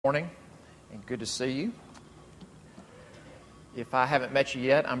Morning, and good to see you. If I haven't met you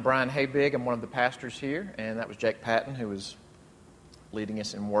yet, I'm Brian Haybig. I'm one of the pastors here, and that was Jake Patton who was leading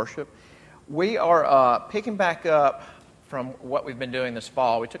us in worship. We are picking back up from what we've been doing this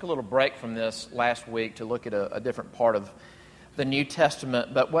fall. We took a little break from this last week to look at a different part of the New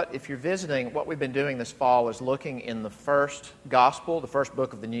Testament, but if you're visiting, what we've been doing this fall is looking in the first gospel, the first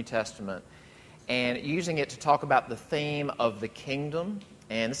book of the New Testament, and using it to talk about the theme of the kingdom.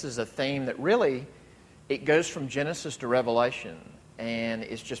 And this is a theme that really, it goes from Genesis to Revelation, and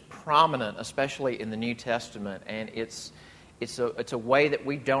it's just prominent, especially in the New Testament. And it's a way that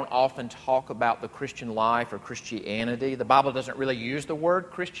we don't often talk about the Christian life or Christianity. The Bible doesn't really use the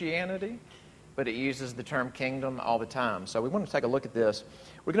word Christianity, but it uses the term kingdom all the time. So we want to take a look at this.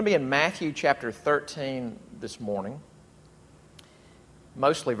 We're going to be in Matthew chapter 13 this morning,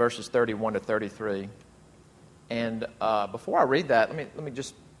 mostly verses 31 to 33. And before I read that, let me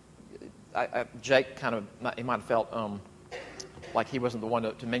just. Jake he might have felt like he wasn't the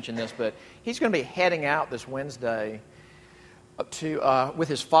one to mention this, but he's going to be heading out this Wednesday with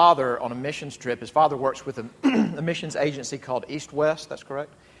his father on a missions trip. His father works with a missions agency called East West. That's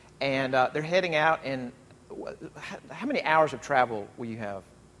correct. And they're heading out. And how many hours of travel will you have?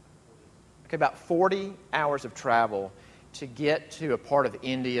 Okay, about 40 hours of travel to get to a part of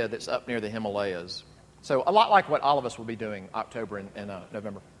India that's up near the Himalayas. So a lot like what all of us will be doing October and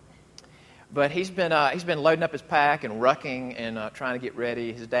November. But he's been loading up his pack and rucking and trying to get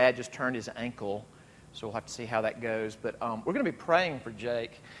ready. His dad just turned his ankle, so we'll have to see how that goes. But we're going to be praying for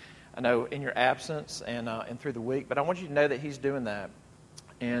Jake, I know, in your absence and through the week. But I want you to know that he's doing that.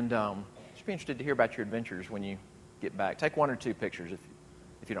 And just be interested to hear about your adventures when you get back. Take one or two pictures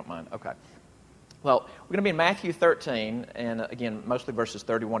if you don't mind. Okay. Well, we're going to be in Matthew 13, and again, mostly verses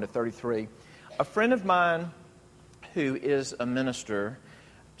 31 to 33. A friend of mine who is a minister,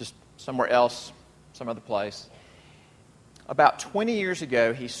 just somewhere else, some other place, about 20 years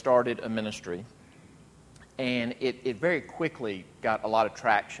ago he started a ministry, and it very quickly got a lot of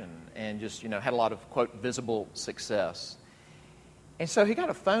traction and just, had a lot of, quote, visible success. And so he got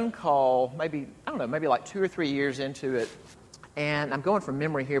a phone call, maybe like 2 or 3 years into it, and I'm going from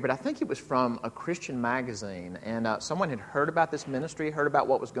memory here, but I think it was from a Christian magazine, and someone had heard about this ministry, heard about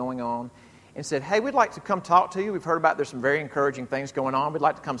what was going on, and said, hey, we'd like to come talk to you. We've heard about there's some very encouraging things going on. We'd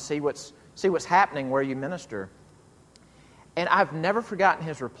like to come see what's happening where you minister. And I've never forgotten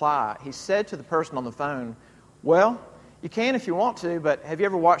his reply. He said to the person on the phone, well, you can if you want to, but have you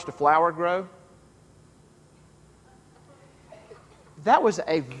ever watched a flower grow? That was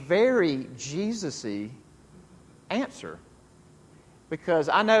a very Jesus-y answer. Because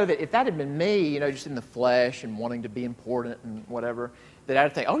I know that if that had been me, just in the flesh and wanting to be important and whatever, that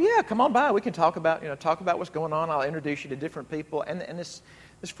I'd think, oh yeah, come on by. We can talk about what's going on. I'll introduce you to different people. And this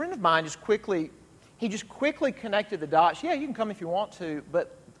friend of mine just quickly connected the dots. Yeah, you can come if you want to,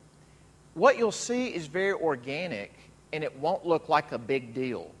 but what you'll see is very organic, and it won't look like a big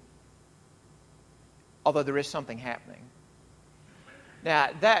deal. Although there is something happening.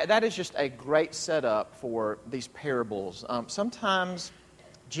 Now, that is just a great setup for these parables. Sometimes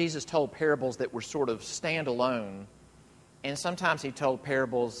Jesus told parables that were sort of standalone, and sometimes he told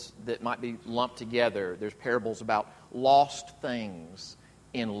parables that might be lumped together. There's parables about lost things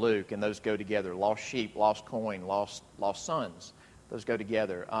in Luke, and those go together. Lost sheep, lost coin, lost sons. Those go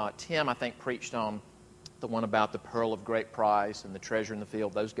together. Tim, I think, preached on the one about the pearl of great price and the treasure in the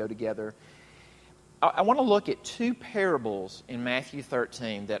field. Those go together. I want to look at two parables in Matthew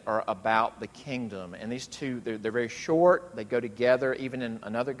 13 that are about the kingdom. And these two, they're very short. They go together even in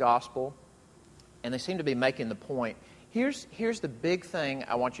another gospel. And they seem to be making the point. Here's the big thing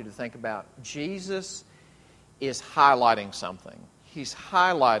I want you to think about. Jesus is highlighting something. He's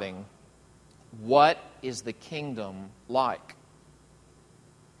highlighting what is the kingdom like.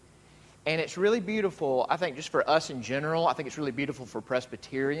 And it's really beautiful, I think, just for us in general. I think it's really beautiful for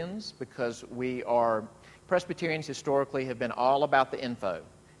Presbyterians because Presbyterians historically have been all about the info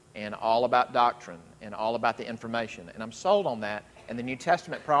and all about doctrine and all about the information. And I'm sold on that, and the New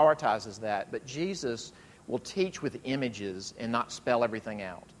Testament prioritizes that. But Jesus will teach with images and not spell everything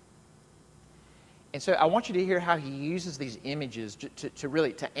out. And so I want you to hear how he uses these images to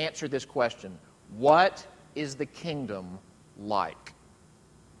really answer this question. What is the kingdom like?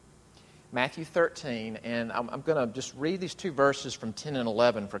 Matthew 13, and I'm going to just read these two verses from 10 and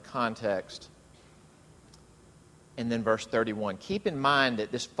 11 for context, and then verse 31. Keep in mind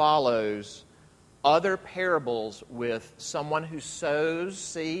that this follows other parables with someone who sows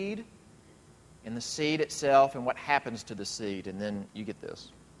seed, and the seed itself, and what happens to the seed, and then you get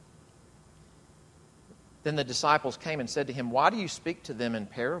this. Then the disciples came and said to him, "Why do you speak to them in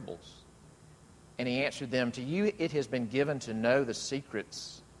parables?" And he answered them, "To you it has been given to know the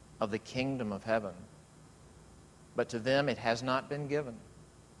secrets of the kingdom of heaven, but to them it has not been given."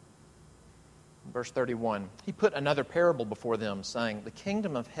 Verse 31, he put another parable before them, saying, "The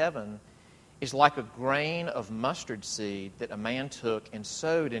kingdom of heaven is like a grain of mustard seed that a man took and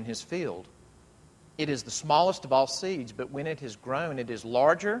sowed in his field. It is the smallest of all seeds, but when it has grown, it is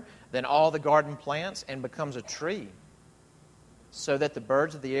larger than all the garden plants and becomes a tree, so that the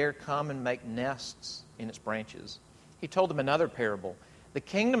birds of the air come and make nests in its branches." He told them another parable. "The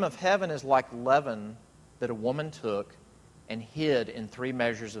kingdom of heaven is like leaven that a woman took and hid in 3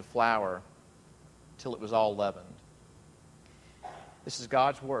 measures of flour till it was all leavened." This is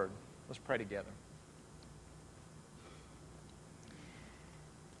God's word. Let's pray together.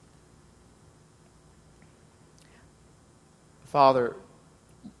 Father,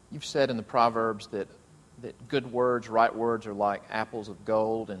 you've said in the Proverbs that good words, right words, are like apples of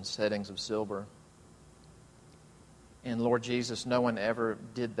gold and settings of silver. And Lord Jesus, no one ever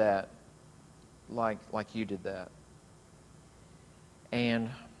did that like you did that. And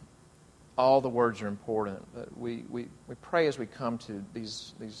all the words are important, but we pray as we come to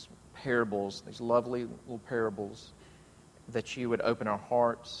these parables, these lovely little parables, that you would open our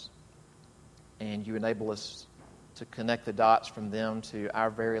hearts and you enable us to connect the dots from them to our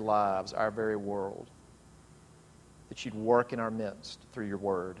very lives, our very world, that you'd work in our midst through your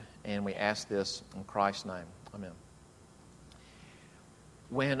word. And we ask this in Christ's name. Amen.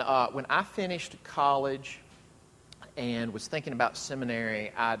 When I finished college and was thinking about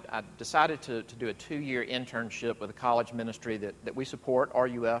seminary, I decided to do a 2-year internship with a college ministry that we support,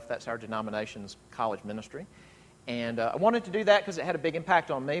 RUF. That's our denomination's college ministry. And I wanted to do that because it had a big impact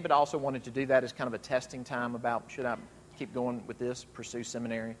on me, but I also wanted to do that as kind of a testing time about should I keep going with this, pursue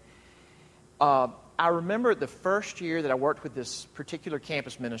seminary. I remember the first year that I worked with this particular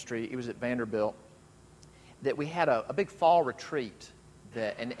campus ministry, it was at Vanderbilt, that we had a big fall retreat.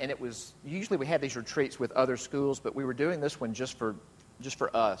 And it was, usually we had these retreats with other schools, but we were doing this one just for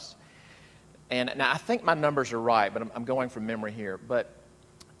us. And now I think my numbers are right, but I'm going from memory here. But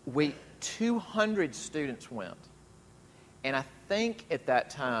 200 students went. And I think at that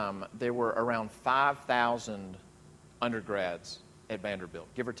time there were around 5,000 undergrads at Vanderbilt,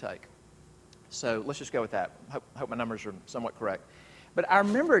 give or take. So let's just go with that. Hope my numbers are somewhat correct. But I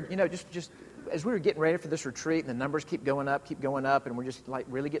remember, just as we were getting ready for this retreat and the numbers keep going up, and we're just like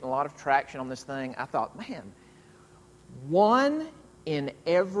really getting a lot of traction on this thing, I thought, man, 1 in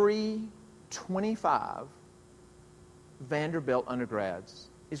every 25 Vanderbilt undergrads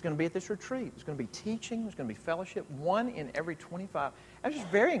is going to be at this retreat. There's going to be teaching. There's going to be fellowship. 1 in every 25. I was just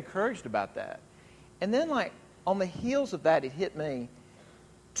very encouraged about that. And then, on the heels of that, it hit me,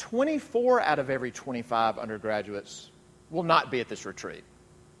 24 out of every 25 undergraduates will not be at this retreat.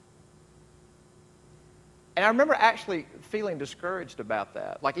 And I remember actually feeling discouraged about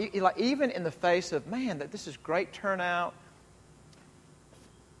that. Like even in the face of, man, that this is great turnout,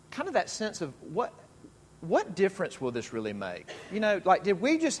 kind of that sense of what difference will this really make? Did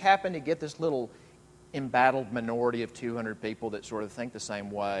we just happen to get this little embattled minority of 200 people that sort of think the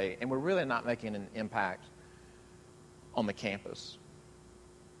same way, and we're really not making an impact on the campus?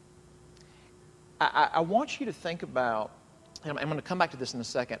 I want you to think about, and I'm going to come back to this in a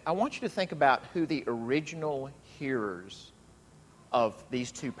second, I want you to think about who the original hearers of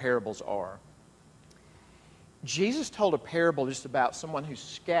these 2 parables are. Jesus told a parable just about someone who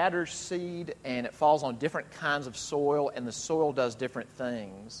scatters seed and it falls on different kinds of soil and the soil does different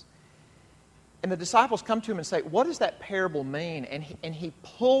things. And the disciples come to him and say, what does that parable mean? And he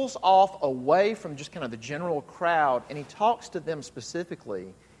pulls off away from just kind of the general crowd and he talks to them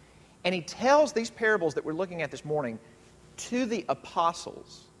specifically. And he tells these parables that we're looking at this morning to the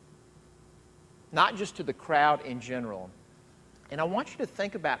apostles, not just to the crowd in general. And I want you to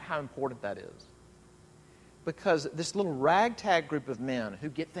think about how important that is. Because this little ragtag group of men who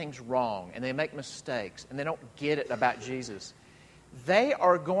get things wrong and they make mistakes and they don't get it about Jesus, they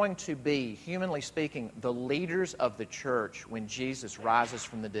are going to be, humanly speaking, the leaders of the church when Jesus rises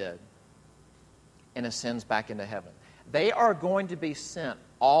from the dead and ascends back into heaven. They are going to be sent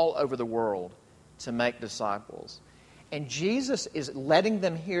all over the world to make disciples. And Jesus is letting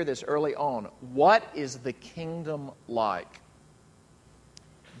them hear this early on. What is the kingdom like?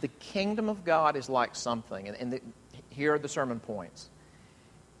 The kingdom of God is like something, and here are the sermon points,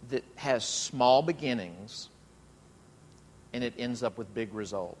 that has small beginnings and it ends up with big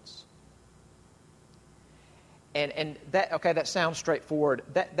results. And that sounds straightforward.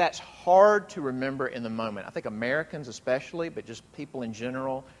 That's hard to remember in the moment. I think Americans especially, but just people in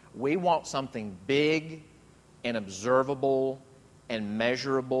general, we want something big and observable and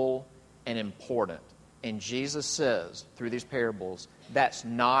measurable and important. And Jesus says through these parables, that's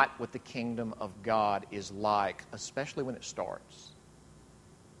not what the kingdom of God is like, especially when it starts.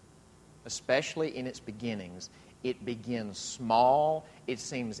 Especially in its beginnings. It begins small, it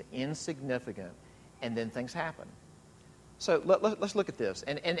seems insignificant, and then things happen. So let's look at this.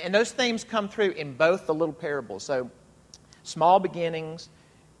 And those themes come through in both the little parables. So small beginnings,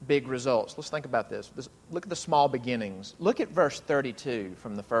 big results. Let's think about this. Look at the small beginnings. Look at verse 32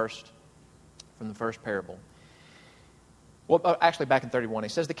 from the first parable. Well, actually, back in 31, he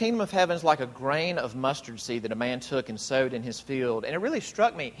says, "The kingdom of heaven is like a grain of mustard seed that a man took and sowed in his field." And it really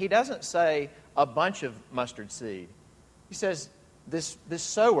struck me. He doesn't say a bunch of mustard seed. He says this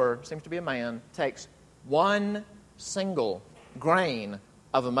sower, seems to be a man, takes one single grain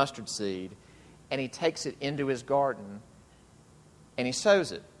of a mustard seed and he takes it into his garden and he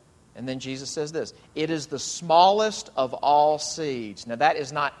sows it. And then Jesus says this, "It is the smallest of all seeds." Now that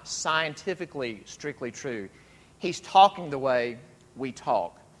is not scientifically strictly true. He's talking the way we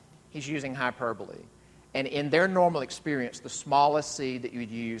talk. He's using hyperbole. And in their normal experience, the smallest seed that you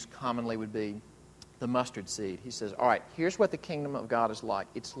would use commonly would be the mustard seed. He says, all right, here's what the kingdom of God is like.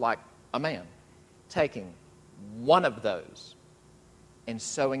 It's like a man taking one of those and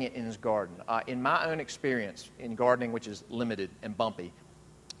sowing it in his garden. In my own experience in gardening, which is limited and bumpy,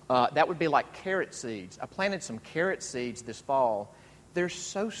 that would be like carrot seeds. I planted some carrot seeds this fall. They're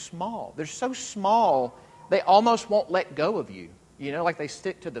so small. They're so small, they almost won't let go of you. You know, like they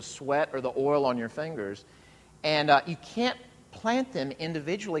stick to the sweat or the oil on your fingers. And you can't plant them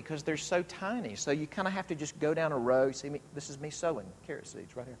individually because they're so tiny. So you kind of have to just go down a row. You see me? This is me sowing carrot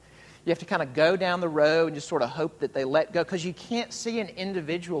seeds right here. You have to kind of go down the row and just sort of hope that they let go because you can't see an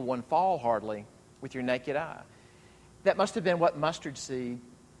individual one fall hardly with your naked eye. That must have been what mustard seed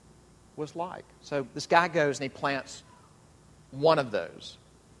was like. So this guy goes and he plants one of those.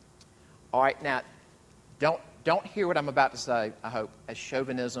 All right, now, don't hear what I'm about to say, I hope, as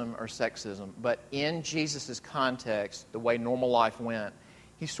chauvinism or sexism. But in Jesus' context, the way normal life went,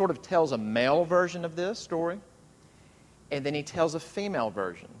 he sort of tells a male version of this story, and then he tells a female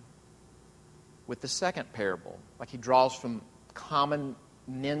version with the second parable. Like he draws from common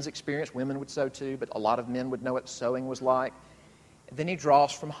men's experience. Women would sow too, but a lot of men would know what sowing was like. And then he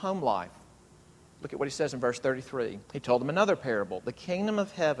draws from home life. Look at what he says in verse 33. He told them another parable. "The kingdom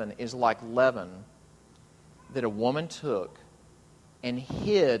of heaven is like leaven that a woman took and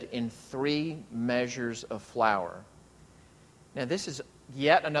hid in 3 measures of flour." Now, this is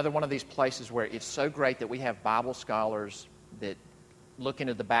yet another one of these places where it's so great that we have Bible scholars that look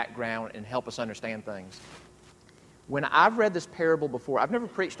into the background and help us understand things. When I've read this parable before, I've never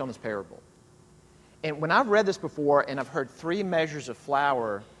preached on this parable. And when I've read this before and I've heard 3 measures of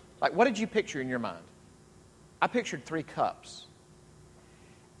flour, like what did you picture in your mind? I pictured 3 cups.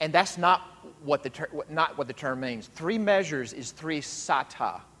 And that's not what the term means. 3 measures is 3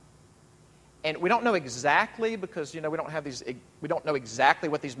 sata. And we don't know exactly because, we don't know exactly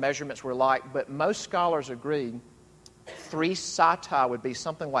what these measurements were like, but most scholars agree 3 sata would be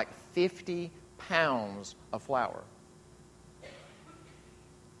something like 50 pounds of flour.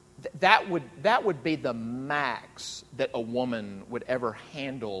 That would be the max that a woman would ever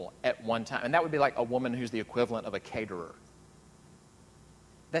handle at one time. And that would be like a woman who's the equivalent of a caterer.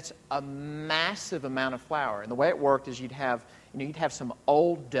 That's a massive amount of flour. And the way it worked is you'd have some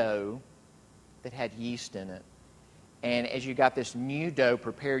old dough that had yeast in it. And as you got this new dough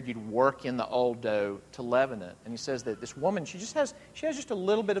prepared, you'd work in the old dough to leaven it. And he says that this woman, she has just a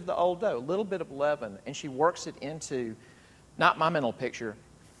little bit of the old dough, a little bit of leaven, and she works it into, not my mental picture,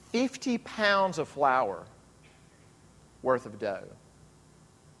 50 pounds of flour worth of dough.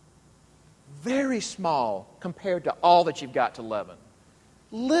 Very small compared to all that you've got to leaven.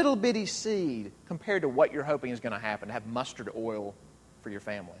 Little bitty seed compared to what you're hoping is going to happen, to have mustard oil for your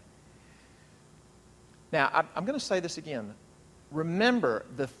family. Now, I'm going to say this again. Remember,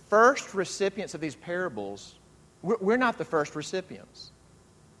 the first recipients of these parables, we're not the first recipients.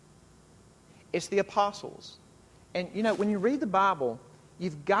 It's the apostles. And, when you read the Bible,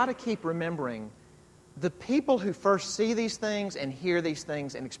 you've got to keep remembering the people who first see these things and hear these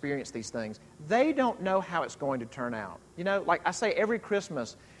things and experience these things, they don't know how it's going to turn out. Like I say every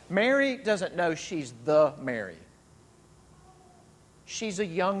Christmas, Mary doesn't know she's the Mary. She's a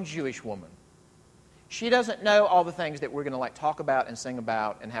young Jewish woman. She doesn't know all the things that we're going to talk about and sing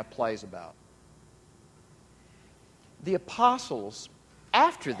about and have plays about. The apostles,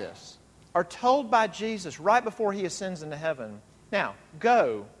 after this, are told by Jesus right before he ascends into heaven, now,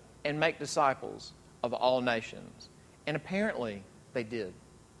 go and make disciples of all nations. And apparently, they did.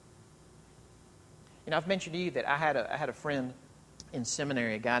 I've mentioned to you that I had a friend in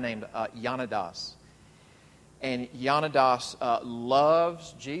seminary, a guy named Yanadas. And Yanadas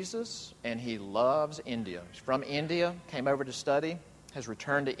loves Jesus, and he loves India. He's from India, came over to study, has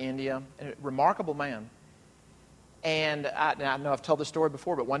returned to India. A remarkable man. And I know I've told this story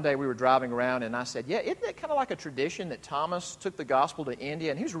before, but one day we were driving around, and I said, yeah, isn't it kind of like a tradition that Thomas took the gospel to India?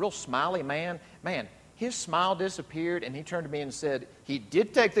 And he was a real smiley man. Man, his smile disappeared, and he turned to me and said, he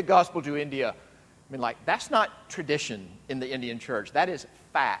did take the gospel to India. I mean, like, that's not tradition in the Indian church. That is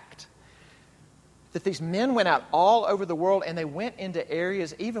fact. That these men went out all over the world, and they went into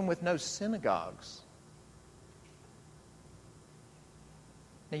areas even with no synagogues.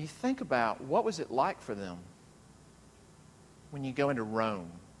 Now, you think about, what was it like for them when you go into Rome,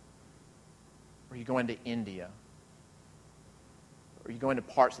 or you go into India, or you go into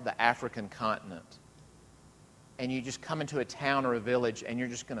parts of the African continent, and you just come into a town or a village, and you're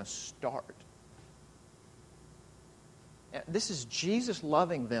just going to start. This is Jesus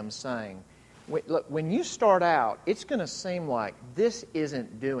loving them, saying, look, when you start out, it's going to seem like this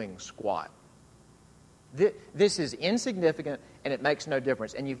isn't doing squat. This is insignificant, and it makes no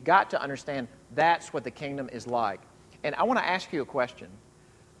difference. And you've got to understand that's what the kingdom is like. And I want to ask you a question.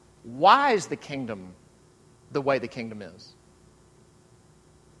 Why is the kingdom the way the kingdom is?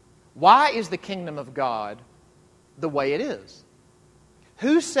 Why is the kingdom of God the way it is?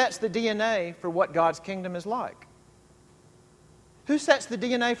 Who sets the DNA for what God's kingdom is like? Who sets the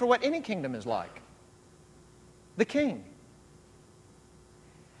DNA for what any kingdom is like? The king.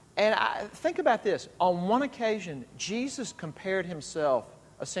 And think about this. On one occasion, Jesus compared himself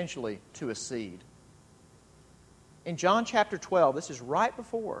essentially to a seed. In John chapter 12, this is right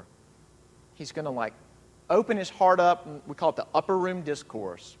before he's going to open his heart up. And we call it the upper room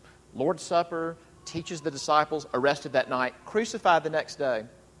discourse. Lord's Supper, teaches the disciples, arrested that night, crucified the next day.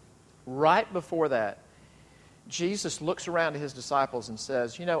 Right before that, Jesus looks around to his disciples and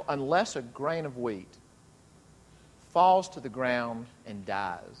says, unless a grain of wheat falls to the ground and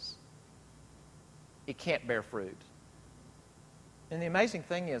dies, it can't bear fruit. And the amazing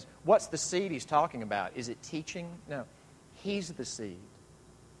thing is, what's the seed he's talking about? Is it teaching? No. He's the seed.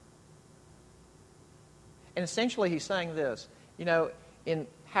 And essentially he's saying this, in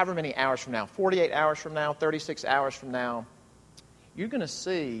however many hours from now, 48 hours from now, 36 hours from now, you're going to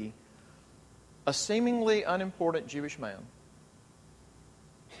see a seemingly unimportant Jewish man,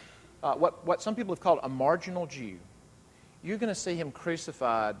 what some people have called a marginal Jew. You're going to see him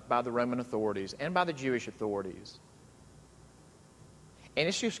crucified by the Roman authorities and by the Jewish authorities. And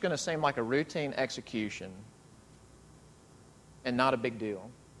it's just going to seem like a routine execution and not a big deal.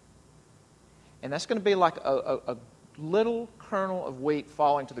 And that's going to be like a little kernel of wheat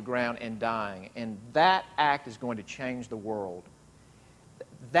falling to the ground and dying. And that act is going to change the world.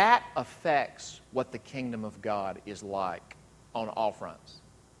 That affects what the kingdom of God is like on all fronts.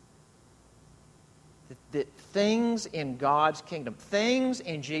 That things in God's kingdom, things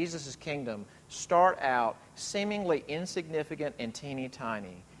in Jesus' kingdom start out seemingly insignificant and teeny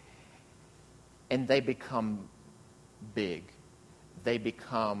tiny, and they become big. They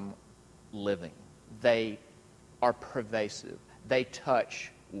become living. They are pervasive. They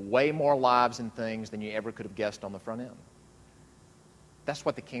touch way more lives and things than you ever could have guessed on the front end. That's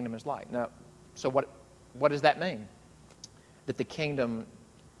what the kingdom is like. Now, so what does that mean? That the kingdom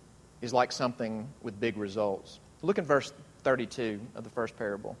is like something with big results. Look at verse 32 of the first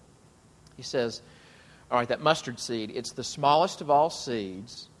parable. He says, all right, that mustard seed, it's the smallest of all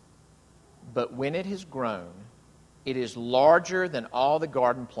seeds, but when it has grown, it is larger than all the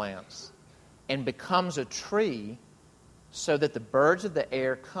garden plants and becomes a tree so that the birds of the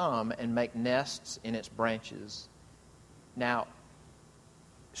air come and make nests in its branches. Now,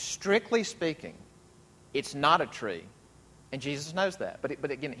 strictly speaking, it's not a tree. And Jesus knows that.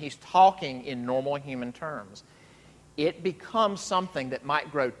 But again, he's talking in normal human terms. It becomes something that might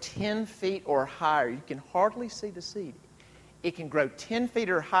grow 10 feet or higher. You can hardly see the seed. It can grow 10 feet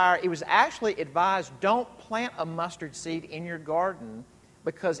or higher. It was actually advised, don't plant a mustard seed in your garden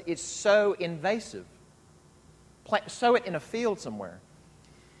because it's so invasive. Sow it in a field somewhere.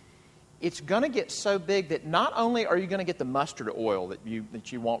 It's going to get so big that not only are you going to get the mustard oil that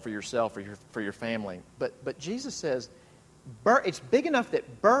you want for yourself or for your family, but Jesus says it's big enough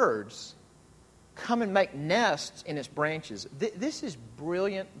that birds come and make nests in its branches. This is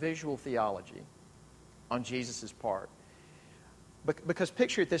brilliant visual theology on Jesus' part. Because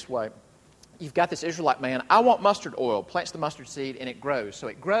picture it this way. You've got this Israelite man, I want mustard oil, plants the mustard seed, and it grows. So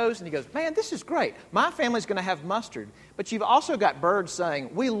it grows, and he goes, man, this is great. My family's going to have mustard. But you've also got birds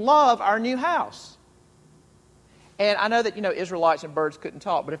saying, we love our new house. And I know that, Israelites and birds couldn't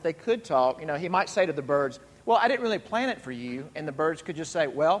talk, but if they could talk, he might say to the birds, well, I didn't really plan it for you. And the birds could just say,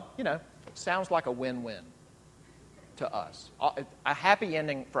 well, it sounds like a win-win to us. A happy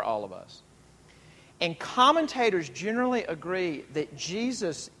ending for all of us. And commentators generally agree that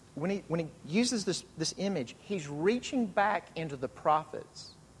Jesus, when he uses this image, he's reaching back into the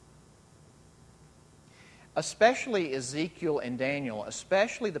prophets. Especially Ezekiel and Daniel,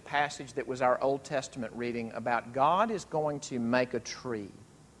 especially the passage that was our Old Testament reading about God is going to make a tree.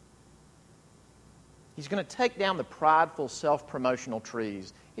 He's going to take down the prideful, self-promotional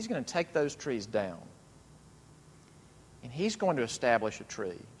trees. He's going to take those trees down. And he's going to establish a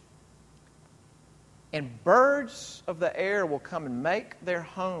tree. And birds of the air will come and make their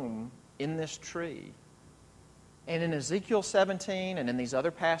home in this tree. And in Ezekiel 17 and in these other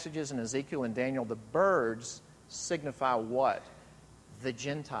passages in Ezekiel and Daniel, the birds signify what? The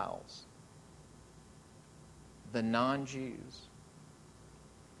Gentiles. The non-Jews.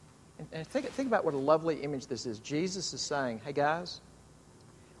 And think about what a lovely image this is. Jesus is saying, hey guys,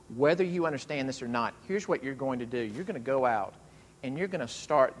 whether you understand this or not, here's what you're going to do. You're going to go out and you're going to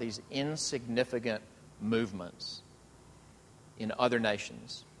start these insignificant movements in other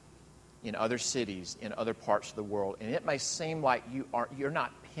nations, in other cities, in other parts of the world. And it may seem like you're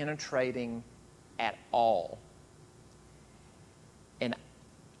not penetrating at all. And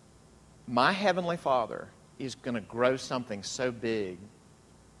my Heavenly Father is going to grow something so big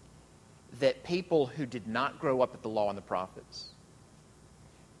that people who did not grow up at the law and the prophets,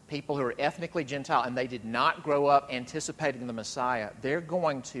 people who are ethnically Gentile and they did not grow up anticipating the Messiah, they're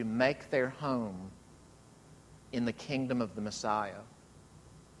going to make their home in the kingdom of the Messiah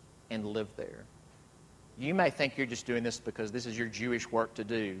and live there. You may think you're just doing this because this is your Jewish work to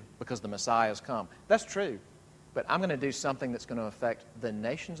do because the Messiah has come. That's true. But I'm going to do something that's going to affect the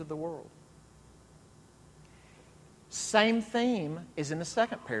nations of the world. Same theme is in the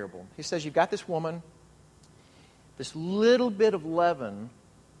second parable. He says you've got this woman, this little bit of leaven.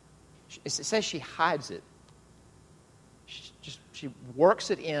 It says she hides it. She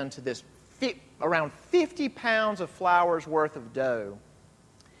works it into this around 50 pounds of flour's worth of dough.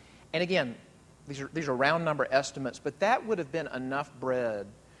 And again, these are round number estimates, but that would have been enough bread.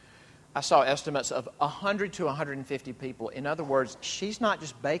 I saw estimates of 100 to 150 people. In other words, she's not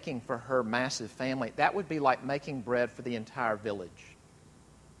just baking for her massive family. That would be like making bread for the entire village.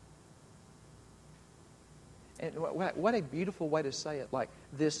 And what a beautiful way to say it. Like,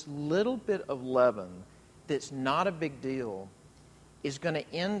 this little bit of leaven that's not a big deal is going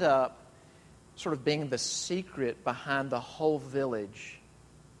to end up sort of being the secret behind the whole village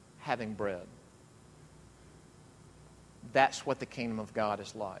having bread. That's what the kingdom of God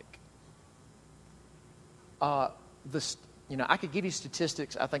is like. I could give you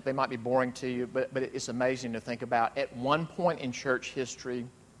statistics. I think they might be boring to you, but it's amazing to think about. At one point in church history,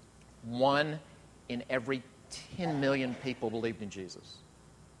 1 in every 10 million people believed in Jesus.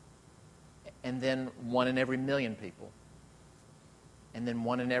 And then 1 in every million people. And then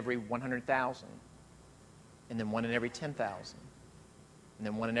 1 in every 100,000. And then 1 in every 10,000. And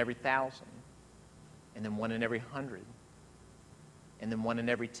then 1 in every 1,000. And then 1 in every 100. And then 1 in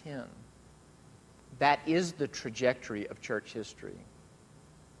every 10. That is the trajectory of church history.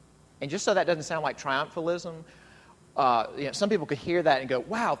 And just so that doesn't sound like triumphalism, some people could hear that and go,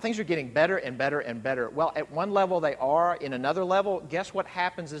 wow, things are getting better and better and better. Well, at one level they are. In another level, guess what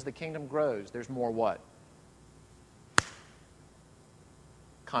happens as the kingdom grows? There's more what?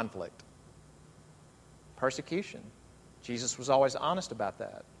 Conflict. Persecution. Jesus was always honest about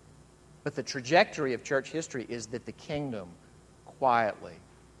that. But the trajectory of church history is that the kingdom quietly,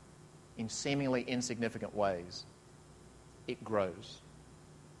 in seemingly insignificant ways, it grows.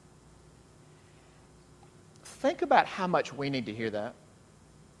 Think about how much we need to hear that.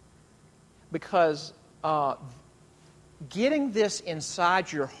 Because getting this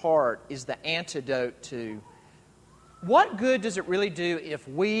inside your heart is the antidote to what good does it really do if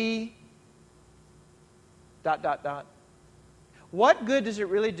we... ... What good does it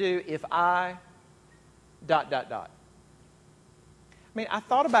really do if I... ... I mean, I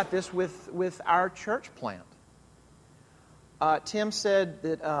thought about this with our church plant. Tim said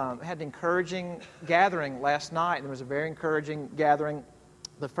that had an encouraging gathering last night, and there was a very encouraging gathering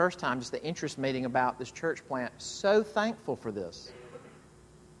the first time, just the interest meeting about this church plant. So thankful for this.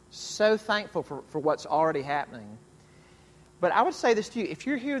 So thankful for what's already happening. But I would say this to you, if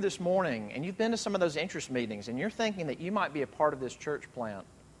you're here this morning and you've been to some of those interest meetings and you're thinking that you might be a part of this church plant,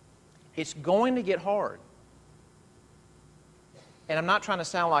 it's going to get hard. And I'm not trying to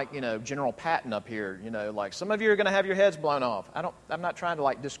sound like, General Patton up here, like some of you are going to have your heads blown off. I'm not trying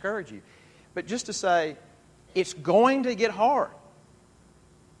to discourage you. But just to say, It's going to get hard.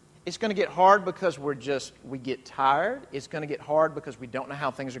 It's going to get hard because we get tired. It's going to get hard because we don't know how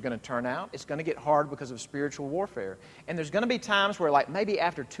things are going to turn out. It's going to get hard because of spiritual warfare. And there's going to be times where, like, maybe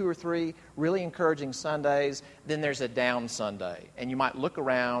after 2 or 3 really encouraging Sundays, then there's a down Sunday. And you might look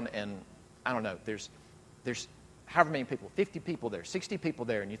around and, I don't know, there's however many people, 50 people there, 60 people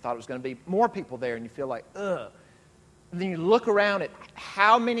there, and you thought it was going to be more people there, and you feel like, ugh. And then you look around at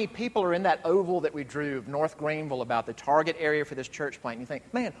how many people are in that oval that we drew of North Greenville about the target area for this church plant. And you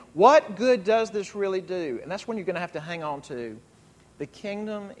think, man, what good does this really do? And that's when you're going to have to hang on to. The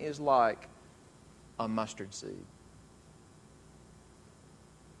kingdom is like a mustard seed.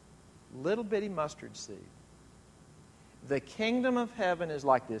 Little bitty mustard seed. The kingdom of heaven is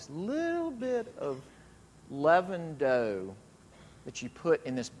like this little bit of leavened dough that you put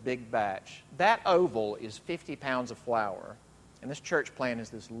in this big batch. That oval is 50 pounds of flour, and this church plant is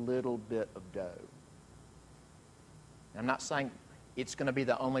this little bit of dough. I'm not saying it's going to be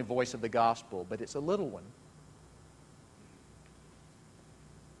the only voice of the gospel, but it's a little one.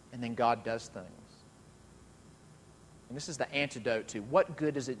 And then God does things. And this is the antidote to what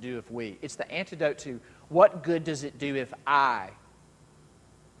good does it do if we? It's the antidote to what good does it do if I?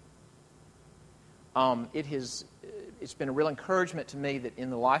 It's been a real encouragement to me that in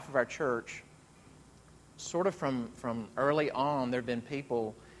the life of our church, sort of from early on, there have been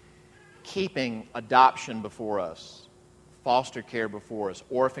people keeping adoption before us, foster care before us,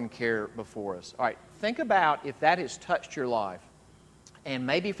 orphan care before us. All right, think about if that has touched your life, and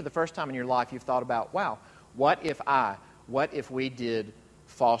maybe for the first time in your life you've thought about, wow, what if we did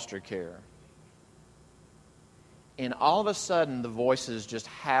foster care? And all of a sudden the voices just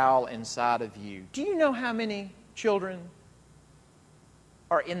howl inside of you. Do you know how many children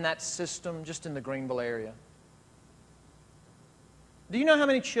are in that system just in the Greenville area? Do you know how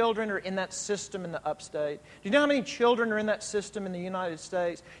many children are in that system in the upstate? Do you know how many children are in that system in the United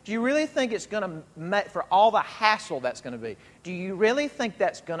States? Do you really think it's going to make, for all the hassle that's going to be, do you really think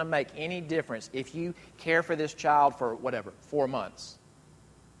that's going to make any difference if you care for this child for, 4 months?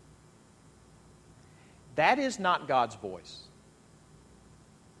 That is not God's voice.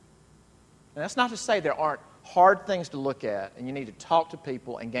 And that's not to say there aren't hard things to look at, and you need to talk to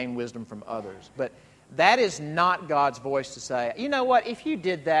people and gain wisdom from others. But that is not God's voice to say, you know what, if you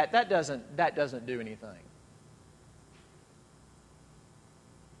did that, that doesn't do anything.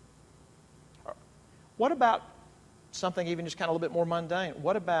 What about something even just kind of a little bit more mundane?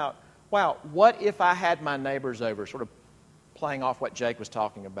 What about, wow, what if I had my neighbors over, sort of playing off what Jake was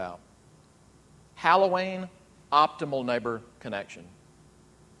talking about? Halloween, optimal neighbor connection.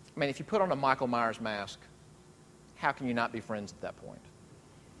 I mean, if you put on a Michael Myers mask, how can you not be friends at that point?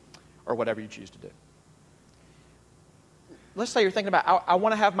 Or whatever you choose to do. Let's say you're thinking about, I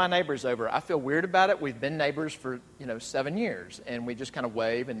want to have my neighbors over. I feel weird about it. We've been neighbors for, 7 years, and we just kind of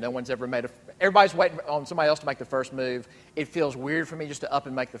wave, and no one's ever everybody's waiting on somebody else to make the first move. It feels weird for me just to up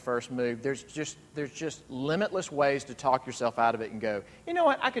and make the first move. There's just limitless ways to talk yourself out of it and go, you know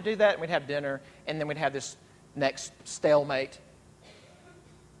what, I could do that, and we'd have dinner, and then we'd have this next stalemate.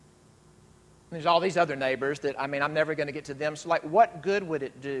 And there's all these other neighbors that, I'm never going to get to them. So, what good would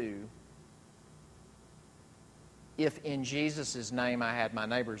it do if in Jesus' name I had my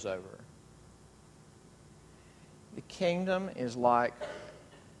neighbors over? The kingdom is like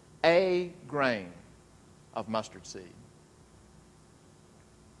a grain of mustard seed.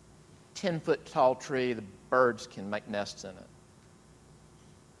 10-foot tall tree, the birds can make nests in it.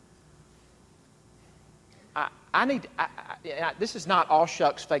 This is not all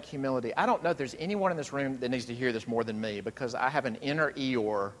shucks fake humility. I don't know if there's anyone in this room that needs to hear this more than me, because I have an inner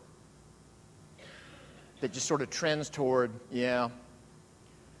Eeyore that just sort of trends toward, yeah,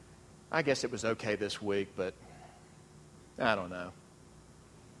 I guess it was okay this week, but I don't know.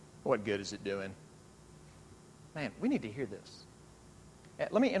 What good is it doing? Man, we need to hear this.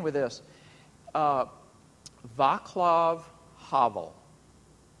 Let me end with this. Václav Havel,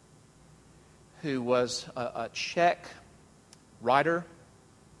 who was a Czech writer,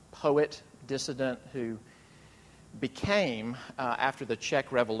 poet, dissident, who became, after the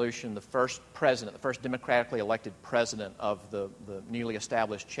Czech Revolution, the first president, the first democratically elected president of the newly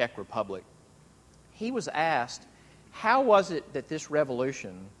established Czech Republic. He was asked, how was it that this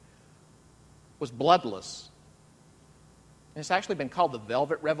revolution was bloodless? And it's actually been called the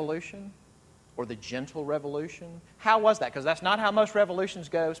Velvet Revolution or the Gentle Revolution. How was that? Because that's not how most revolutions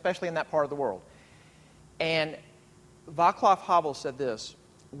go, especially in that part of the world. And Václav Havel said this: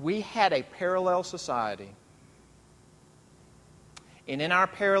 we had a parallel society. And in our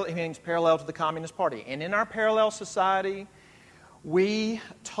he means parallel to the Communist Party. And in our parallel society, we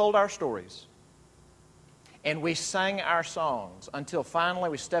told our stories. And we sang our songs until finally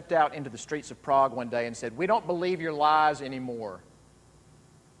we stepped out into the streets of Prague one day and said, "We don't believe your lies anymore."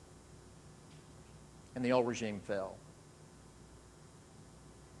 And the old regime fell.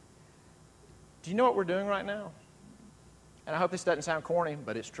 Do you know what we're doing right now? And I hope this doesn't sound corny,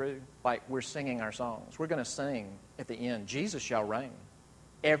 but it's true. Like, we're singing our songs. We're going to sing at the end, "Jesus shall reign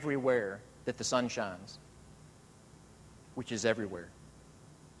everywhere that the sun shines," which is everywhere.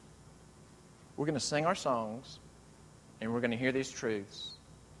 We're going to sing our songs, and we're going to hear these truths.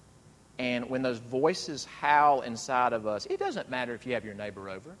 And when those voices howl inside of us, it doesn't matter if you have your neighbor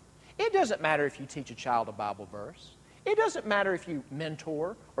over. It doesn't matter if you teach a child a Bible verse. It doesn't matter if you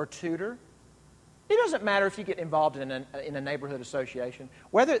mentor or tutor. It doesn't matter if you get involved in a neighborhood association.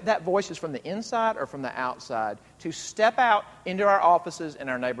 Whether that voice is from the inside or from the outside, to step out into our offices and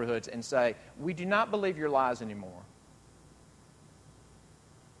our neighborhoods and say, "We do not believe your lies anymore.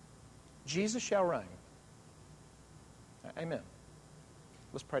 Jesus shall reign." Amen.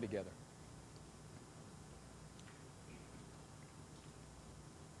 Let's pray together.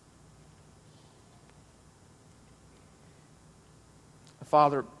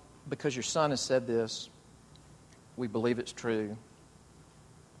 Father, because your Son has said this, we believe it's true.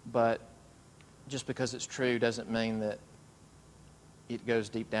 But just because it's true doesn't mean that it goes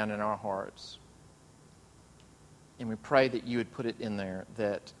deep down in our hearts. And we pray that you would put it in there,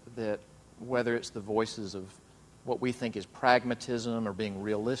 that whether it's the voices of what we think is pragmatism or being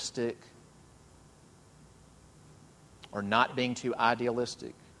realistic or not being too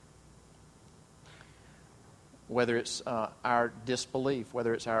idealistic, whether it's our disbelief,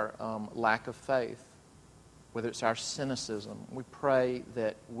 whether it's our lack of faith, whether it's our cynicism, we pray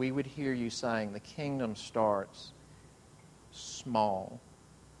that we would hear you saying the kingdom starts small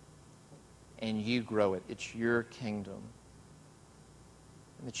and you grow it. It's your kingdom.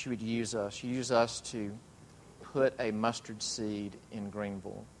 And that you would use us to put a mustard seed in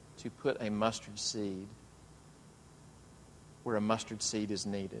Greenville, to put a mustard seed where a mustard seed is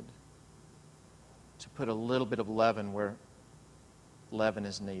needed, to put a little bit of leaven where leaven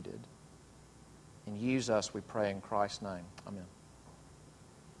is needed. And use us, we pray in Christ's name. Amen.